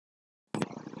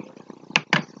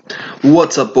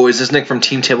What's up, boys? This is Nick from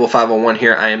Team Table 501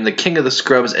 here. I am the king of the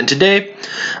scrubs, and today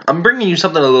I'm bringing you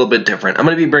something a little bit different. I'm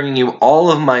going to be bringing you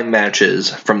all of my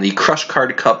matches from the Crush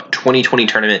Card Cup 2020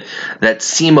 tournament that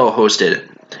Cimoooooooo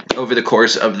hosted over the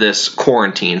course of this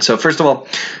quarantine. So first of all,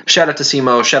 shout out to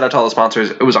Cimoooooooo, shout out to all the sponsors.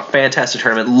 It was a fantastic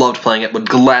tournament, loved playing it, would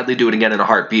gladly do it again in a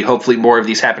heartbeat. Hopefully more of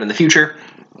these happen in the future.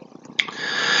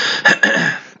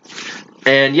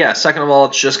 And yeah, second of all,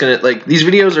 it's just gonna, these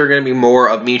videos are gonna be more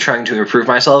of me trying to improve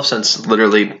myself, since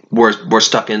literally we're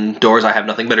stuck indoors. I have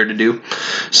nothing better to do.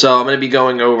 So I'm gonna be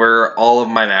going over all of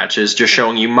my matches, just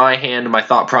showing you my hand, my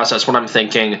thought process, what I'm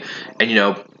thinking, and you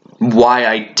know, why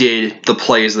I did the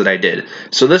plays that I did.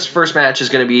 So this first match is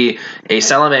gonna be a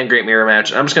Salamangreat mirror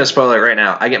match. I'm just gonna spoil it right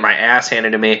now. I get my ass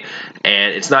handed to me,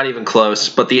 and it's not even close,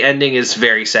 but the ending is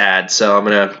very sad, so I'm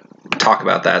gonna talk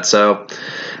about that. So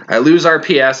I lose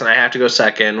RPS and I have to go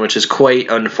second, which is quite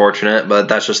unfortunate, but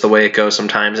that's just the way it goes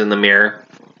sometimes in the mirror.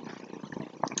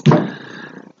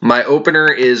 My opener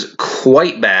is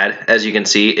quite bad, as you can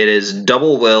see. It is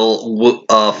Double Will,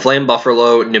 Flame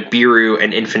Buffalo, Nibiru,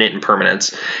 and Infinite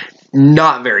Impermanence.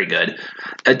 Not very good.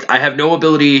 I have no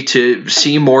ability to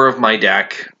see more of my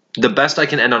deck. The best I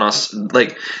can end on us,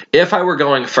 if I were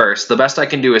going first, the best I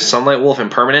can do is Sunlight Wolf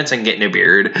Impermanence and get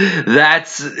Nibiru'd.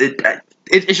 That's it.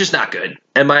 It's just not good.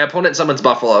 And my opponent summons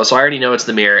Buffalo, so I already know it's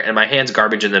the mirror, and my hand's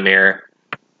garbage in the mirror.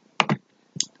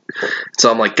 So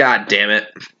I'm like, God damn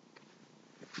it.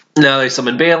 Now they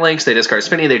summon Banelinks, they discard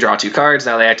Spinny, they draw 2 cards,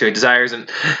 now they activate Desires,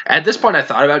 and at this point I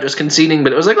thought about just conceding,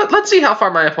 but it was like, let's see how far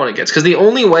my opponent gets, because the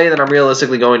only way that I'm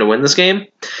realistically going to win this game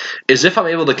is if I'm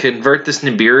able to convert this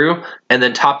Nibiru and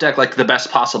then top deck the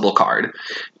best possible card.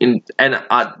 And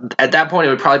at that point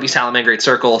it would probably be Salamangreat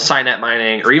Circle, Signet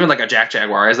Mining, or even a Jack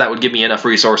Jaguar, as that would give me enough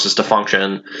resources to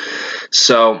function.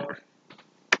 So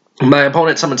my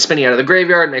opponent summons Spinny out of the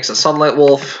graveyard, makes a Sunlight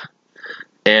Wolf,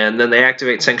 and then they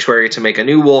activate Sanctuary to make a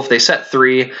new wolf. They set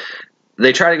 3.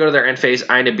 They try to go to their end phase,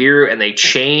 I Nibiru, and they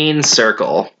chain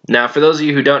Circle. Now, for those of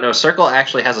you who don't know, Circle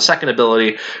actually has a second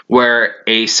ability where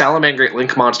a Salamangreat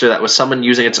Link monster that was summoned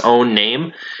using its own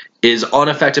name is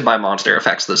unaffected by monster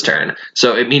effects this turn.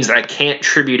 So it means that I can't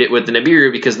tribute it with the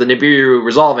Nibiru, because the Nibiru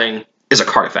resolving is a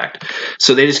card effect.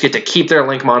 So they just get to keep their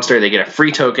Link monster, they get a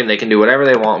free token, they can do whatever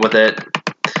they want with it.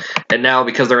 And now,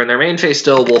 because they're in their main phase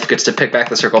still, Wolf gets to pick back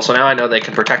the Circle, so now I know they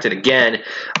can protect it again.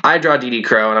 I draw DD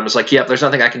Crow, and I'm just like, yep, there's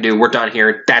nothing I can do. We're done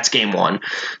here. That's game 1.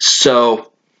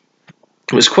 So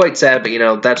it was quite sad, but, you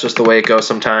know, that's just the way it goes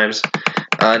sometimes.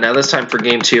 Now this time for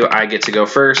game 2, I get to go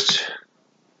first.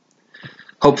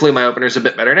 Hopefully my opener is a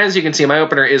bit better. And as you can see, my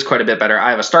opener is quite a bit better. I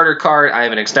have a starter card, I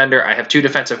have an extender, I have 2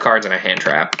 defensive cards, and a hand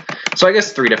trap. So I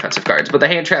guess 3 defensive cards, but the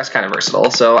hand trap's kind of versatile.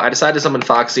 So I decided to summon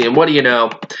Foxy, and what do you know?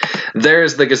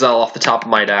 There's the Gazelle off the top of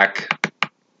my deck.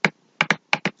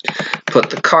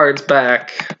 Put the cards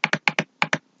back.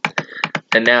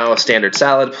 And now standard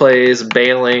salad plays,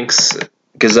 Banelinks,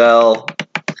 Gazelle,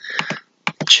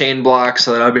 chain block,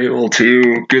 so that I'm able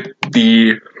to get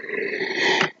the...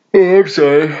 Oh, I'm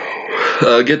sorry.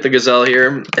 Get the Gazelle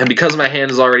here, and because my hand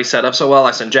is already set up so well,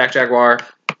 I send Jack Jaguar.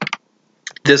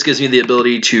 This gives me the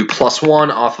ability to +1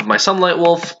 off of my Sunlight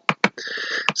Wolf.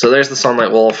 So there's the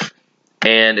Sunlight Wolf,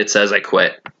 and it says I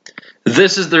quit.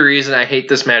 This is the reason I hate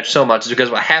this match so much, is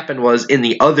because what happened was, in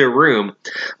the other room,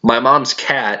 my mom's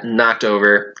cat knocked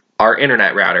over our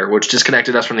internet router, which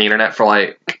disconnected us from the internet for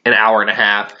an hour and a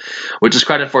half, which is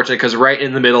quite unfortunate, because right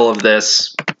in the middle of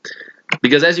this...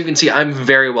 Because as you can see, I'm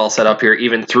very well set up here,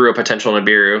 even through a potential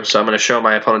Nibiru. So I'm going to show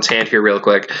my opponent's hand here real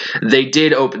quick. They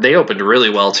opened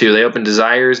really well, too. They opened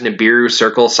Desires, Nibiru,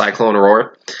 Circle, Cyclone,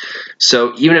 Roar.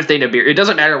 So even if they Nibiru, it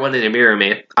doesn't matter when they Nibiru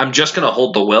me. I'm just going to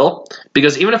hold the will.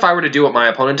 Because even if I were to do what my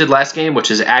opponent did last game,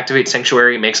 which is activate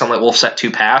Sanctuary, make Sunlight Wolf, set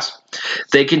 2 pass,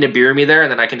 they can Nibiru me there,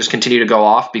 and then I can just continue to go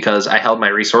off because I held my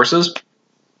resources.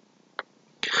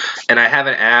 And I have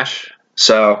an Ash.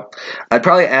 So I'd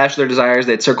probably Ash their Desires,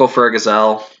 they'd Circle for a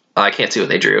Gazelle. I can't see what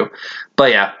they drew.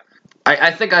 But yeah, I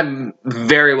think I'm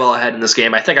very well ahead in this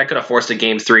game. I think I could have forced a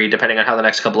game 3 depending on how the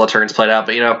next couple of turns played out.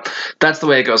 But, you know, that's the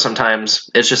way it goes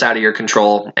sometimes. It's just out of your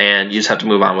control, and you just have to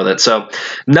move on with it. So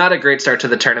not a great start to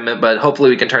the tournament, but hopefully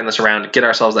we can turn this around, get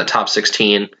ourselves that top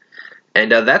 16. And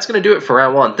that's going to do it for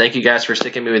round 1. Thank you guys for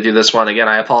sticking me with you this one. Again,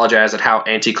 I apologize at how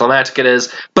anticlimactic it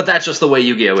is, but that's just the way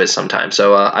Yu-Gi-Oh! Is sometimes.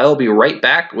 So I will be right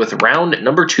back with round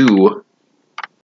number 2.